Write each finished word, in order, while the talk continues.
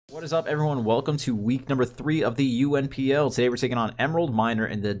What is up, everyone? Welcome to week number 3 of the UNPL. Today we're taking on Emerald Miner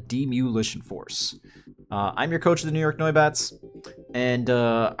and the Demolition Force. I'm your coach of the New York Noibats, and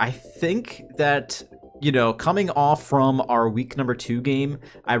I think that, coming off from our week number 2 game,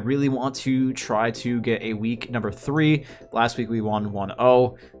 I really want to try to get a week number 3. Last week we won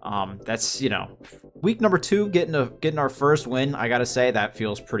 1-0. That's, week number 2, getting our first win. I gotta say, that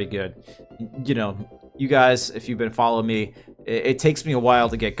feels pretty good. You guys, if you've been following me, it takes me a while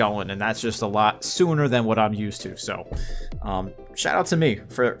to get going, and that's just a lot sooner than what I'm used to. So, shout out to me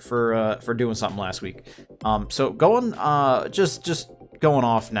for doing something last week. So going just going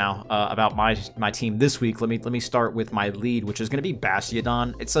off now about my team this week. Let me start with my lead, which is going to be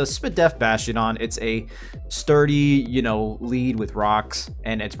Bastiodon. It's a SPDEF Bastiodon. It's a sturdy, lead with rocks,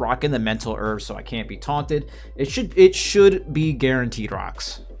 and it's rocking the mental herb, so I can't be taunted. It should be guaranteed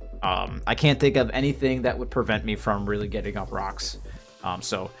rocks. I can't think of anything that would prevent me from really getting up rocks.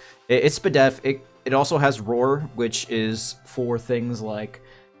 So it's SPDEF. It also has Roar, which is for things like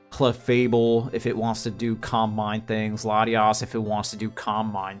Clefable if it wants to do Combine things, Latios if it wants to do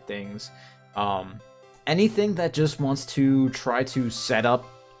Combine things. Anything that just wants to try to set up,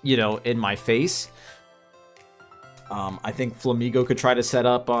 in my face. I think Flamigo could try to set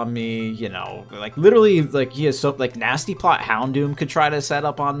up on me, literally, he has so, Nasty Plot Houndoom could try to set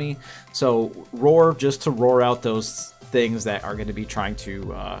up on me. So, Roar, just to roar out those things that are going to be trying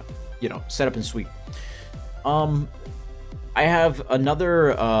to, set up and sweep. I have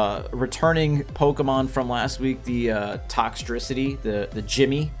another, returning Pokemon from last week, the, Toxtricity, the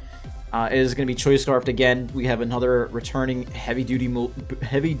Jimmy. Is going to be Choice Scarfed again. We have another returning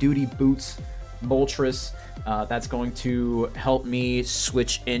heavy-duty boots, Moltres. That's going to help me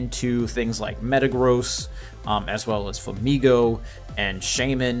switch into things like Metagross, as well as Flamigo and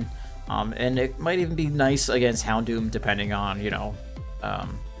Shaman, and it might even be nice against Houndoom depending on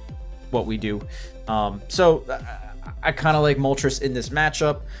what we do. So I kind of like Moltres in this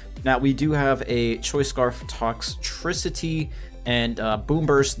matchup. Now we do have a Choice Scarf Toxtricity, and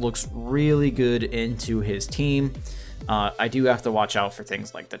Boomburst looks really good into his team. I do have to watch out for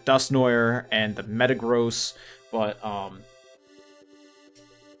things like the Dusknoir and the Metagross, but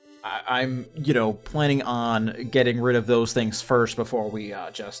I'm planning on getting rid of those things first before we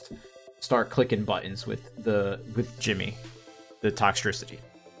just start clicking buttons with Jimmy, the Toxtricity.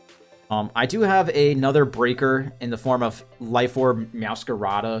 I do have another breaker in the form of Life Orb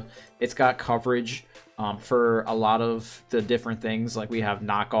Meowscarada. It's got coverage for a lot of the different things, like we have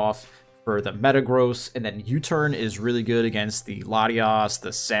knockoff for the Metagross, and then U-Turn is really good against the Latios, the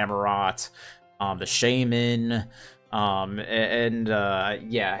Samurott, the Shaman,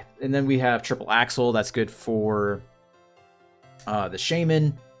 yeah, and then we have Triple Axle. That's good for the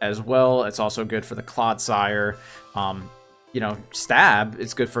Shaman as well. It's also good for the Clodsire. Stab,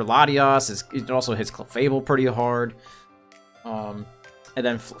 it's good for Latios. It also hits Clefable pretty hard. And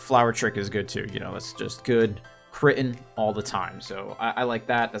then Flower Trick is good too. That's just good critting all the time, so I like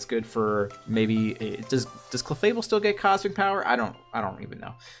that. That's good for maybe does Clefable still get Cosmic Power? I don't even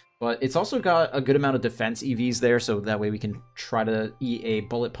know, but it's also got a good amount of defense EVs there, so that way we can try to eat a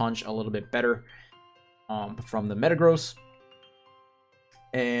Bullet Punch a little bit better from the Metagross.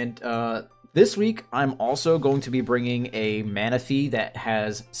 And this week I'm also going to be bringing a Manaphy that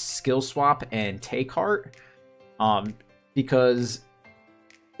has Skill Swap and Take Heart, because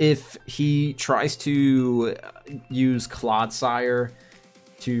if he tries to use Clodsire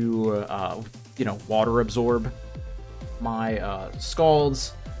to, water absorb my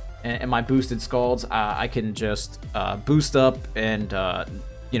Scalds and my boosted Scalds, I can just boost up and,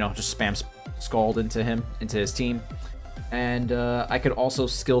 just spam Scald into his team. And I could also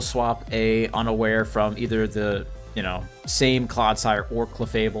skill swap a Unaware from either the, same Clodsire or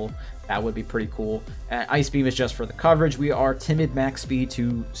Clefable. That would be pretty cool. Ice Beam is just for the coverage. We are Timid Max Speed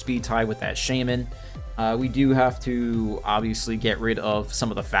to Speed Tie with that Shaman. We do have to obviously get rid of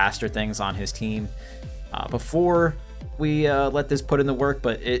some of the faster things on his team before we let this put in the work,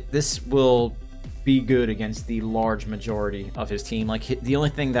 but this will be good against the large majority of his team. The only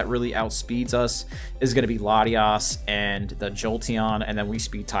thing that really outspeeds us is going to be Latios and the Jolteon, and then we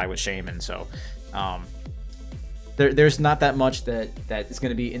Speed Tie with Shaman. So there's not that much that is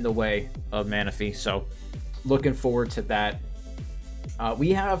going to be in the way of Manaphy, so looking forward to that. We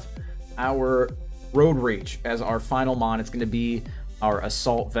have our Road Rage as our final mon. It's going to be our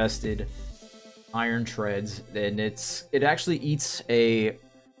Assault Vested Iron Treads, and it actually eats a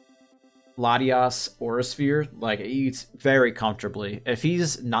Latios Aurasphere. It eats very comfortably. If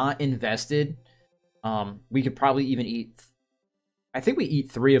he's not invested, we could probably even eat, I think we eat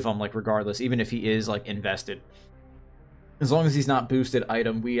 3 of them, regardless, even if he is invested. As long as he's not boosted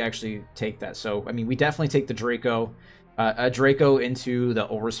item, we actually take that. So, I mean, we definitely take the Draco. A Draco into the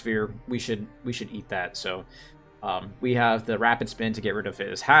Aurasphere, we should eat that. So, we have the Rapid Spin to get rid of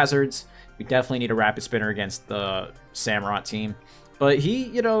his hazards. We definitely need a Rapid Spinner against the Samurott team. But he,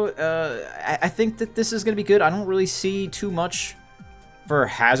 you know, I think that this is going to be good. I don't really see too much for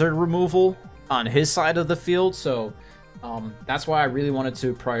hazard removal on his side of the field. So, that's why I really wanted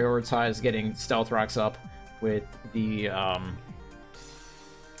to prioritize getting Stealth Rocks up with the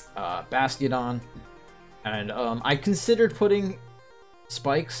Bastiodon. And I considered putting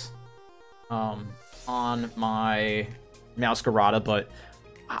spikes on my Meowscarada, but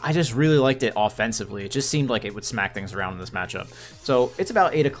I just really liked it offensively. It just seemed like it would smack things around in this matchup. So it's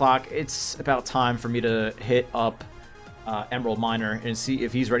about 8 o'clock. It's about time for me to hit up Emerald Miner and see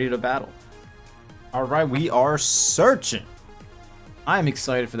if he's ready to battle. All right, we are searching. I'm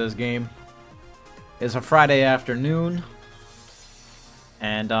excited for this game. It's a Friday afternoon,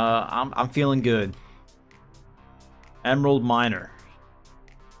 and I'm feeling good. Emerald Miner.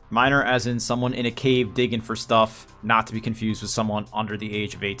 Miner as in someone in a cave digging for stuff, not to be confused with someone under the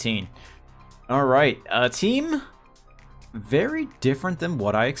age of 18. Alright, team very different than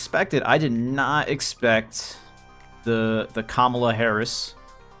what I expected. I did not expect the Kamala Harris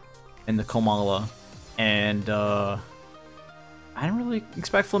and the Komala, and I didn't really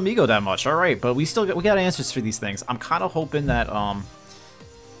expect Flamigo that much. Alright, but we got answers for these things. I'm kind of hoping that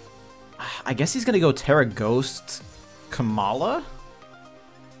I guess he's gonna go Terra Ghost Kamala.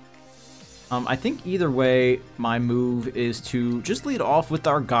 I think either way, my move is to just lead off with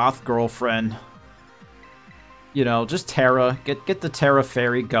our goth girlfriend. You know, just Terra, get the Terra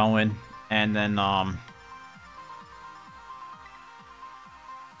Fairy going, and then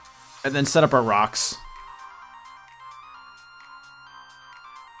set up our rocks.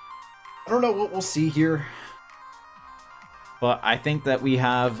 I don't know what we'll see here, but I think that we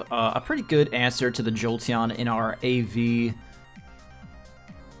have a pretty good answer to the Jolteon in our AV.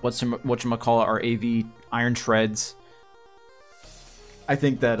 Whatchamacallit, our AV Iron Treads. I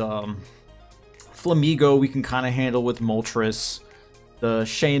think that Flamigo we can kind of handle with Moltres. The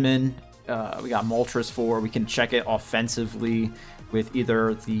Shaman, we got Moltres for. We can check it offensively with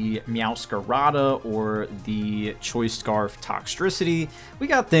either the Meowscarada or the Choice Scarf Toxtricity. We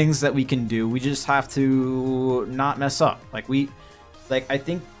got things that we can do. We just have to not mess up. I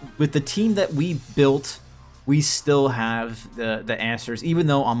think with the team that we built, we still have the answers, even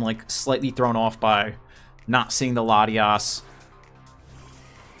though I'm like slightly thrown off by not seeing the Latias.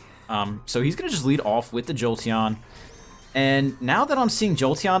 So he's gonna just lead off with the Jolteon. And now that I'm seeing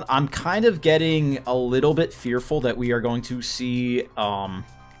Jolteon, I'm kind of getting a little bit fearful that we are going to see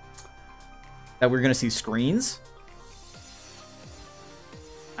screens.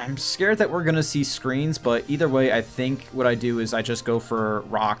 I'm scared that we're gonna see screens, but either way, I think what I do is I just go for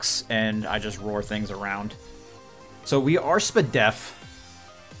rocks and I just roar things around. So we are Spadef.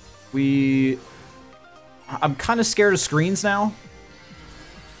 I'm kind of scared of screens now.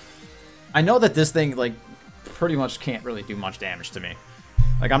 I know that this thing, like, pretty much can't really do much damage to me.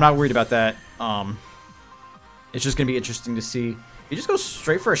 Like, I'm not worried about that. It's just gonna be interesting to see. He just goes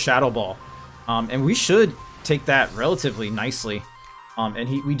straight for a Shadow Ball. And we should take that relatively nicely. And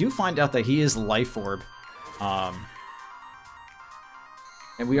we do find out that he is Life Orb.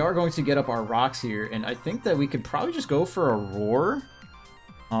 And we are going to get up our rocks here, and I think that we could probably just go for a Roar.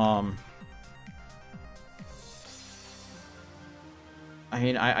 I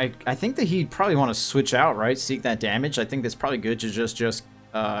mean, I think that he'd probably want to switch out, right? Seek that damage. I think that's probably good to just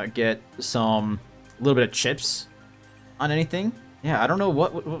get a little bit of chips on anything. Yeah, I don't know,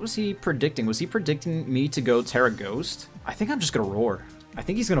 what was he predicting? Was he predicting me to go Terra Ghost? I think I'm just gonna Roar. I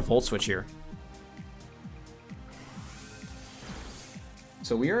think he's gonna Volt Switch here.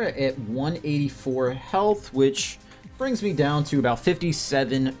 So we are at 184 health, which brings me down to about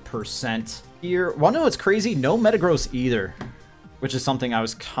 57% here. Well, no, it's crazy. No Metagross either, which is something I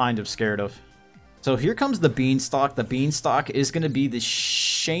was kind of scared of. So here comes the Beanstalk. The Beanstalk is going to be the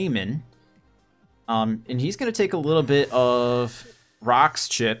Shaman. And he's going to take a little bit of Rocks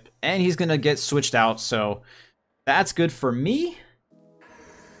Chip, and he's going to get switched out. So that's good for me.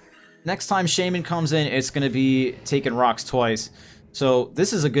 Next time Shaman comes in, it's going to be taking Rocks twice. So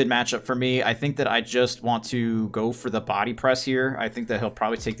this is a good matchup for me. I think that I just want to go for the Body Press here. I think that he'll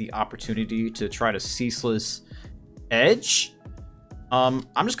probably take the opportunity to try to Ceaseless Edge. I'm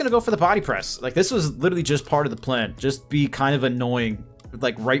just going to go for the Body Press. Like, this was literally just part of the plan. Just be kind of annoying,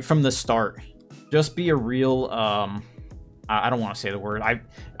 like, right from the start. Just be a real, I don't want to say the word.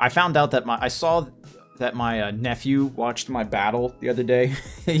 I found out that I saw that my nephew watched my battle the other day.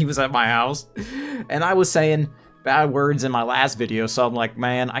 He was at my house, and I was saying, bad words in my last video, so I'm like,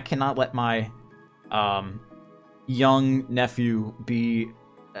 man, I cannot let my young nephew be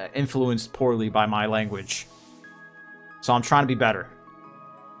influenced poorly by my language. So I'm trying to be better.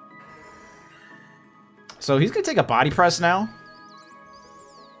 So he's going to take a body press now.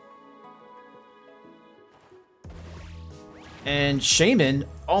 And Shaman,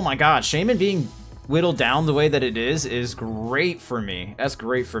 oh my god, Shaman being whittled down the way that it is great for me. That's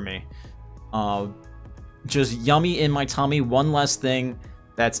great for me. Just yummy in my tummy. One less thing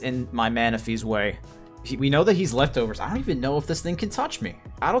that's in my Manaphy's way. We know that he's leftovers. I don't even know if this thing can touch me.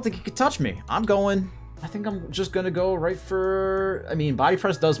 I don't think he can touch me. I think I'm just gonna go right for... I mean, body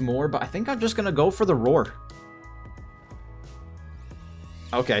press does more, but I think I'm just gonna go for the roar.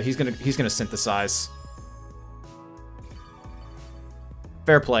 Okay, he's gonna synthesize.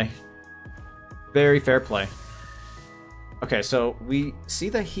 Fair play. Very fair play. Okay, so we see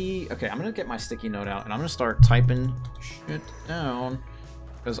that he... Okay, I'm gonna get my sticky note out, and I'm gonna start typing shit down.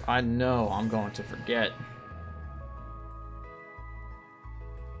 Because I know I'm going to forget.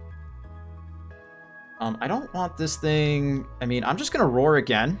 I don't want this thing... I mean, I'm just going to roar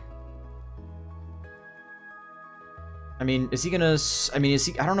again. I mean, is he going to... I mean, is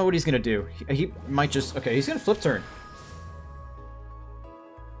he... I don't know what he's going to do. He might just... Okay, he's going to flip turn.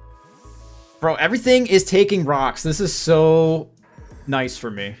 Bro, everything is taking rocks. This is so nice for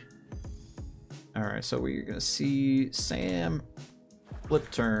me. Alright, so we're going to see Sam... Flip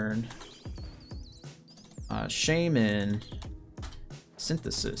turn, Shaman,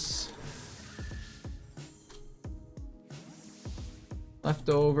 Synthesis,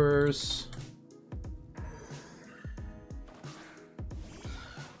 leftovers.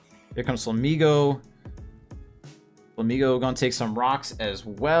 Here comes Flamigo. Flamigo gonna take some rocks as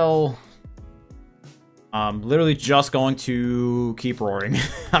well. I'm literally just going to keep roaring.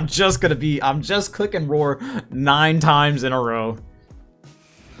 I'm just clicking roar 9 times in a row.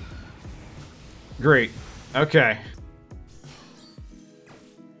 Great. Okay.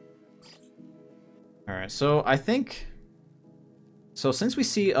 Alright, so I think... So since we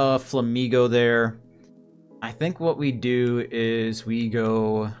see a Flamigo there, I think what we do is we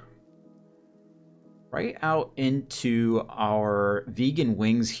go right out into our vegan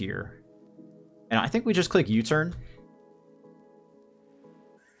wings here. And I think we just click U-turn.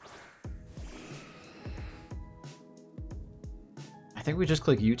 I think we just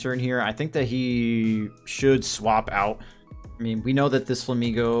click U-turn here. I think that he should swap out. I mean, we know that this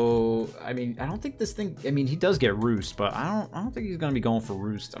Flamigo... I mean, I don't think this thing... I mean, he does get Roost, but I don't think he's going to be going for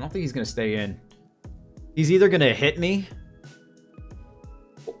Roost. I don't think he's going to stay in. He's either going to hit me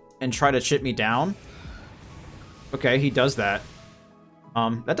and try to chip me down. Okay, he does that.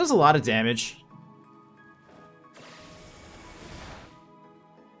 That does a lot of damage.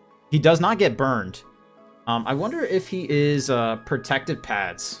 He does not get burned. I wonder if he is protected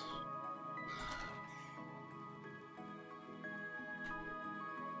pads.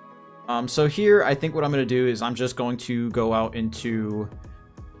 So here, I think what I'm going to do is I'm just going to go out into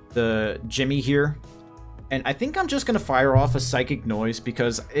the Jimmy here. And I think I'm just going to fire off a Psychic Noise,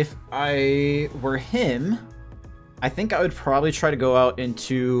 because if I were him, I think I would probably try to go out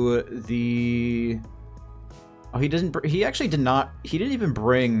into the... Oh, he didn't... He actually did not... He didn't even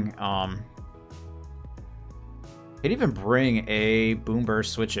bring... He didn't even bring a Boom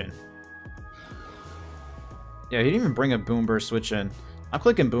Burst switch in. Yeah, he didn't even bring a Boom Burst switch in. I'm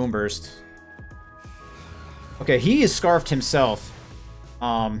clicking Boom Burst. Okay, he is scarfed himself.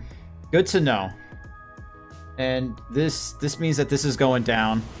 Good to know. And this means that this is going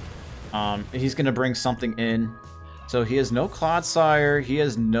down. He's gonna bring something in. So he has no Clodsire. He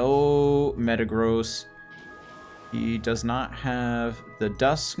has no Metagross. He does not have the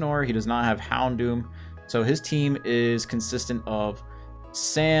Dusknoir. He does not have Houndoom. So his team is consistent of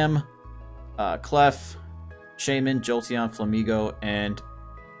Sam, Clef, Shaman, Jolteon, Flamigo, and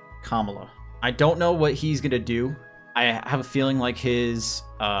Kamala. I don't know what he's gonna do. I have a feeling like his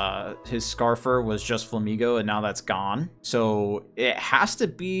Scarfer was just Flamigo, and now that's gone. So it has to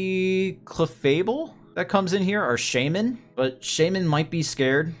be Clefable that comes in here, or Shaman. But Shaman might be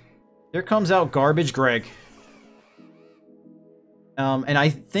scared. Here comes out Garbage Greg. And I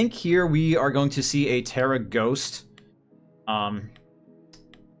think here we are going to see a Terra Ghost. And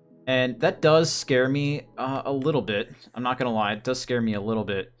that does scare me a little bit. I'm not gonna lie, it does scare me a little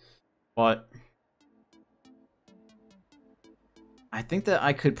bit. But I think that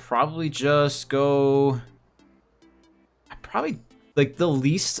I could probably just go... Like, the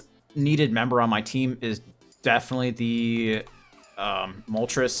least needed member on my team is definitely the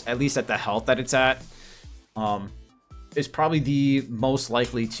Moltres, at least at the health that it's at. is probably the most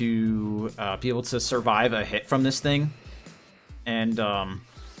likely to be able to survive a hit from this thing. And,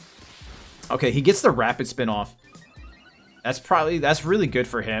 okay, he gets the rapid spin off. That's really good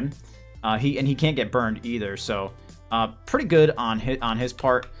for him. He can't get burned either, so pretty good on his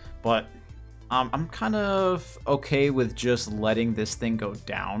part, but I'm kind of okay with just letting this thing go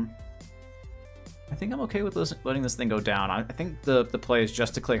down. I think I'm okay with letting this thing go down. I think the play is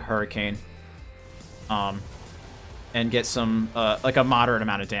just to click Hurricane, and get some like a moderate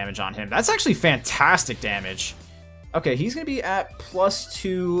amount of damage on him. That's actually fantastic damage. Okay, he's gonna be at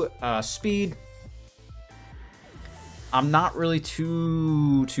 +2 speed. I'm not really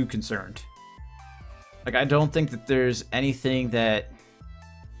too concerned. Like, I don't think that there's anything that...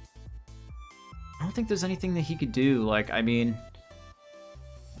 I don't think there's anything that he could do. Like, I mean...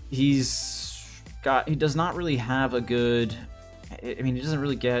 He does not really have a good... I mean, he doesn't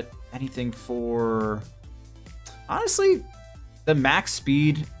really get anything for... Honestly, the max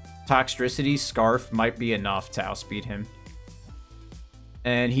speed Toxtricity Scarf might be enough to outspeed him.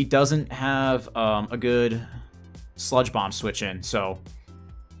 And he doesn't have a good... Sludge Bomb switch in, so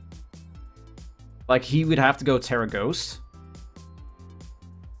like he would have to go Terra Ghost.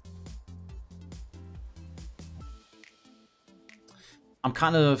 I'm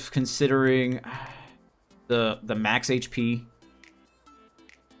kind of considering the max HP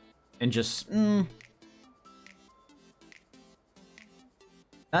and just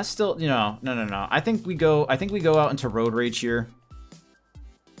that's still, you know, no. I think we go out into Road Rage here.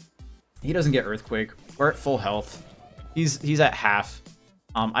 He doesn't get Earthquake. We're at full health. He's at half.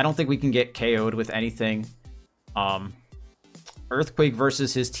 I don't think we can get KO'd with anything. Earthquake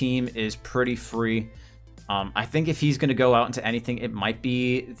versus his team is pretty free. I think if he's gonna go out into anything, it might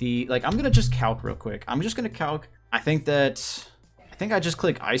be the I'm gonna just calc real quick. I'm just gonna calc. I think I just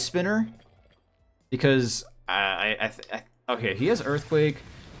click Ice Spinner because okay, he has Earthquake.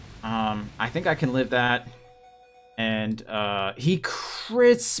 I think I can live that. And he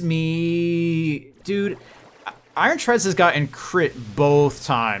crits me, dude. Iron Treads has gotten crit both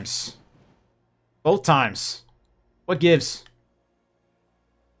times. Both times. What gives?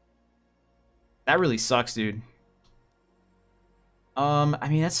 That really sucks, dude. I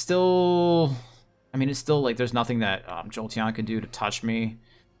mean, that's still... I mean, it's still, like, there's nothing that Jolteon can do to touch me.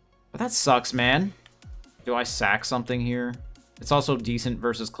 But that sucks, man. Do I sack something here? It's also decent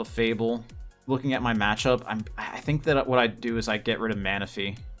versus Clefable. Looking at my matchup, I think that what I do is I get rid of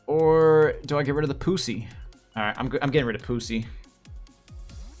Manaphy. Or do I get rid of the Pussy? Alright, I'm getting rid of Pussy.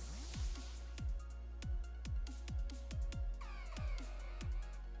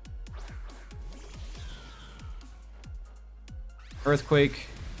 Earthquake.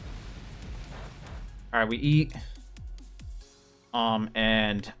 Alright, we eat.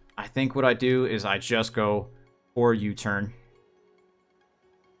 And I think what I do is I just go for U-turn.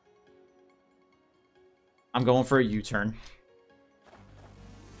 I'm going for a U-turn.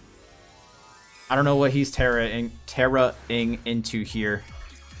 I don't know what he's terra-ing into here.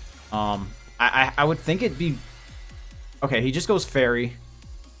 I would think it'd be... Okay, he just goes Fairy.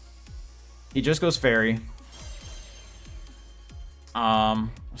 He just goes Fairy. Let's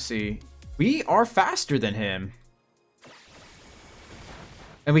see. We are faster than him.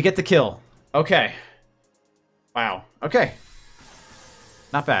 And we get the kill. Okay. Wow. Okay.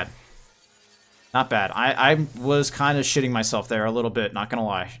 Not bad. Not bad. I was kind of shitting myself there a little bit, not gonna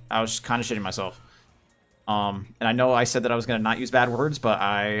lie. I was just kind of shitting myself. And I know I said that I was gonna not use bad words, but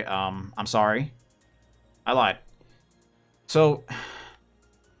I'm sorry. I lied. So,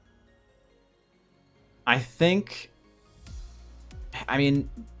 I think, I mean,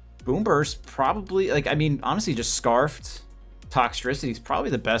 Boomburst probably, like, I mean, honestly, just Scarfed Toxtricity is probably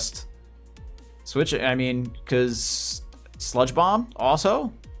the best switch. I mean, because Sludge Bomb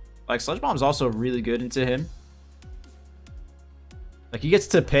also, like, Sludge Bomb is also really good into him. Like, he gets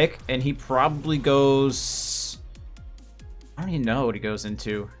to pick, and he probably goes, I don't even know what he goes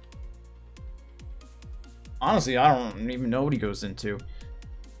into. Honestly, I don't even know what he goes into.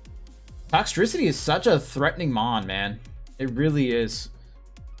 Toxtricity is such a threatening mon, man. It really is.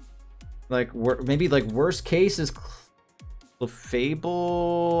 Like, maybe, like, worst case is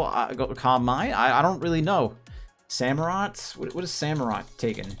Clefable, Calm Mind? I don't really know. Samurott? What is Samurott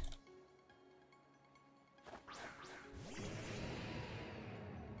taking?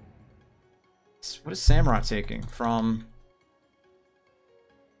 What is Samurott taking? From,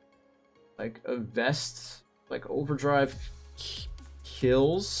 like, a vest, like, overdrive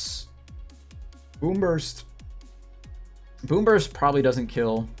kills? Boomburst. Boomburst probably doesn't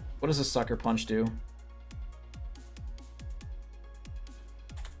kill. What does a Sucker Punch do?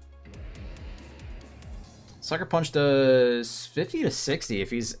 Sucker Punch does 50 to 60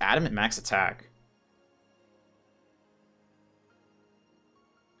 if he's adamant max attack.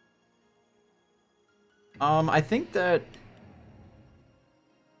 I think that...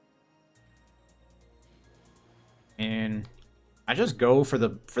 And I just go for the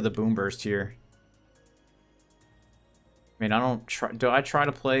Boom Burst here. I mean, I don't try... Do I try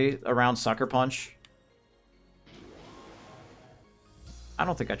to play around Sucker Punch? I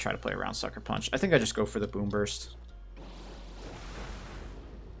don't think I try to play around Sucker Punch. I think I just go for the Boom Burst.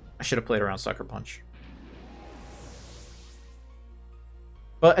 I should have played around Sucker Punch.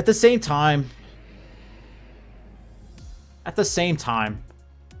 But at the same time... I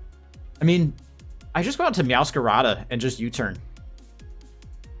mean, I just go out to Meowscarada and just U-turn.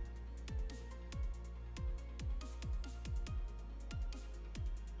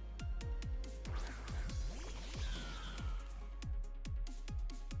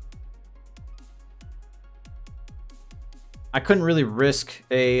 I couldn't really risk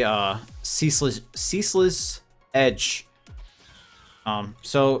a ceaseless edge.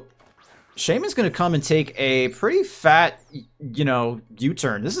 So Shaman's gonna come and take a pretty fat, you know,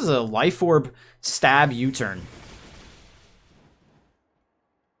 U-turn. This is a Life Orb stab U-turn.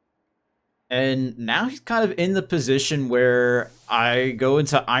 And now he's kind of in the position where I go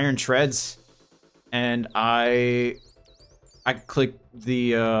into Iron Treads and I click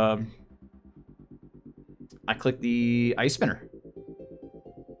the Ice Spinner.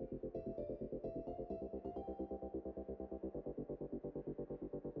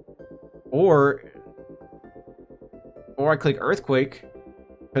 Or I click Earthquake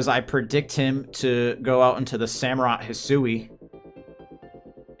because I predict him to go out into the Samurott Hisui.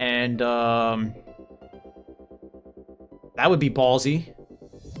 And that would be ballsy.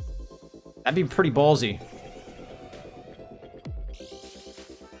 That'd be pretty ballsy.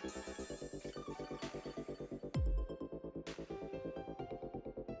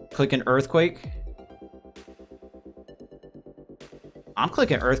 Click an Earthquake. I'm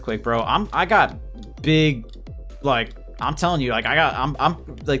clicking Earthquake, bro. I got big, like, I'm telling you, like, I'm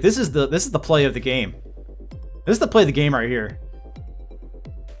like, this is the play of the game. This is the play of the game right here.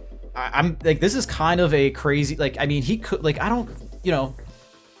 I'm like, this is kind of a crazy, like, I mean, he could, like, I don't, you know,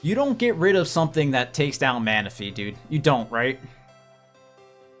 you don't get rid of something that takes down Manaphy, dude. You don't, right?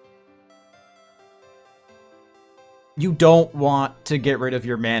 You don't want to get rid of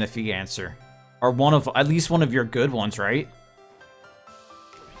your Manaphy answer. Or at least one of your good ones, right?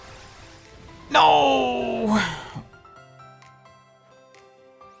 No!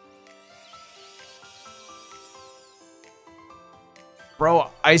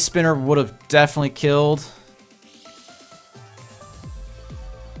 Bro, Ice Spinner would have definitely killed.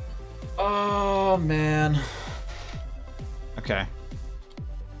 Oh, man. Okay.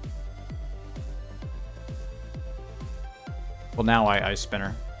 Well, now I Ice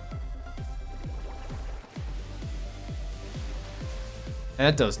Spinner.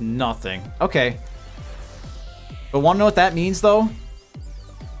 That does nothing. Okay. But want to know what that means, though?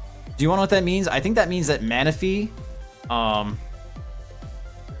 Do you want to know what that means? I think that means that Manaphy,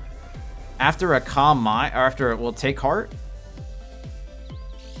 after a Calm Mind, or after it will take Heart,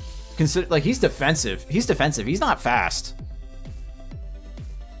 consider, like, he's defensive. He's defensive. He's not fast.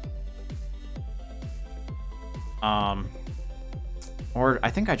 Or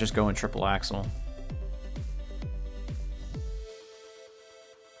I think I just go in Triple Axle.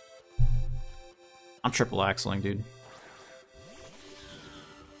 I'm triple axling, dude.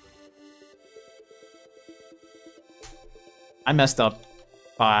 I messed up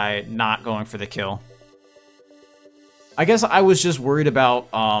by not going for the kill. I guess I was just worried about,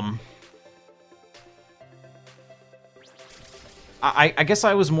 I guess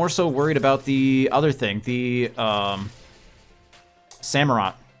I was more so worried about the other thing, the,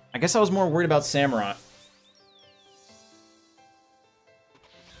 Samurott. I guess I was more worried about Samurott.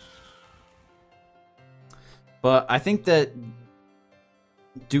 But I think that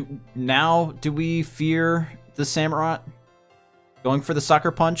do we fear the Samurott going for the Sucker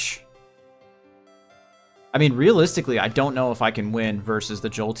Punch? I mean, realistically, I don't know if I can win versus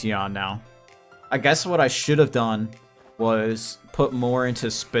the Jolteon now. I guess what I should have done was put more into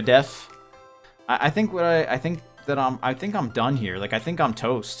Spadef. I think I'm done here. Like, I think I'm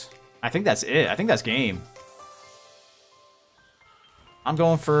toast. I think that's it. I think that's game. I'm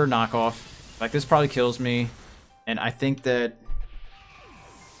going for knockoff. Like, this probably kills me. And I think that,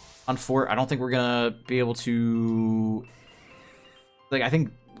 I don't think we're gonna be able to, like, I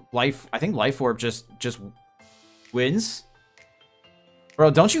think Life Orb just wins.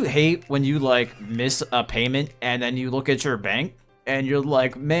 Bro, don't you hate when you, like, miss a payment and then you look at your bank and you're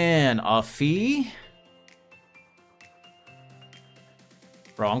like, man, a fee?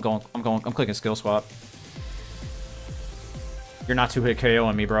 Bro, I'm clicking skill swap. You're not 2-hit KO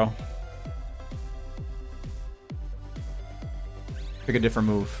on me, bro. Pick a different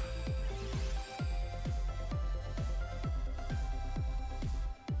move.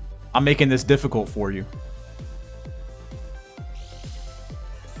 I'm making this difficult for you.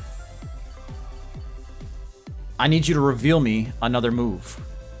 I need you to reveal me another move.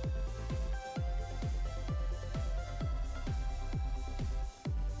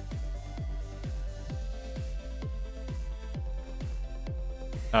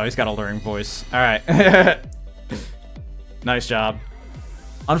 Oh, he's got a luring voice. All right. Nice job.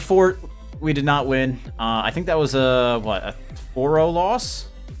 Unfort, we did not win. I think that was a, what, a 4-0 loss?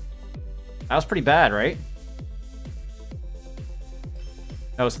 That was pretty bad, right?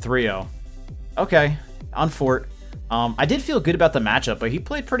 That was 3-0. Okay, Unfort. I did feel good about the matchup, but he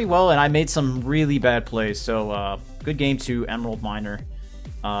played pretty well, and I made some really bad plays. So, good game to Emerald Miner.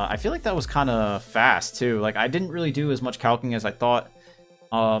 I feel like that was kind of fast, too. Like, I didn't really do as much calcing as I thought.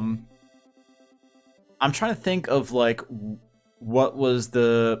 I'm trying to think of, like, what was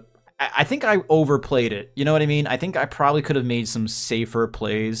the... I think I overplayed it. You know what I mean? I think I probably could have made some safer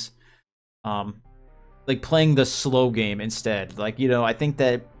plays. Like, playing the slow game instead. Like, you know, I think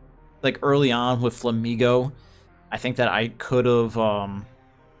that, like, early on with Flamigo, I think that I could have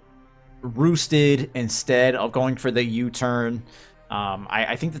roosted instead of going for the U-turn.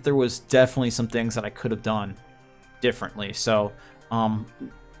 I think that there was definitely some things that I could have done differently. So,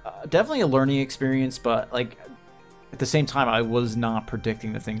 definitely a learning experience, but, like, at the same time, I was not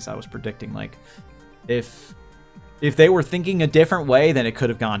predicting the things I was predicting. Like, if they were thinking a different way, then it could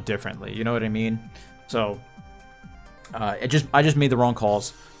have gone differently. You know what I mean? So, I just made the wrong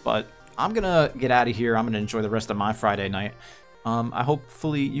calls. But I'm gonna get out of here. I'm gonna enjoy the rest of my Friday night. I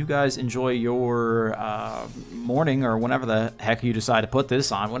hopefully you guys enjoy your morning or whenever the heck you decide to put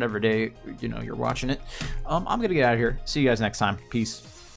this on, whatever day you know you're watching it. I'm gonna get out of here. See you guys next time. Peace.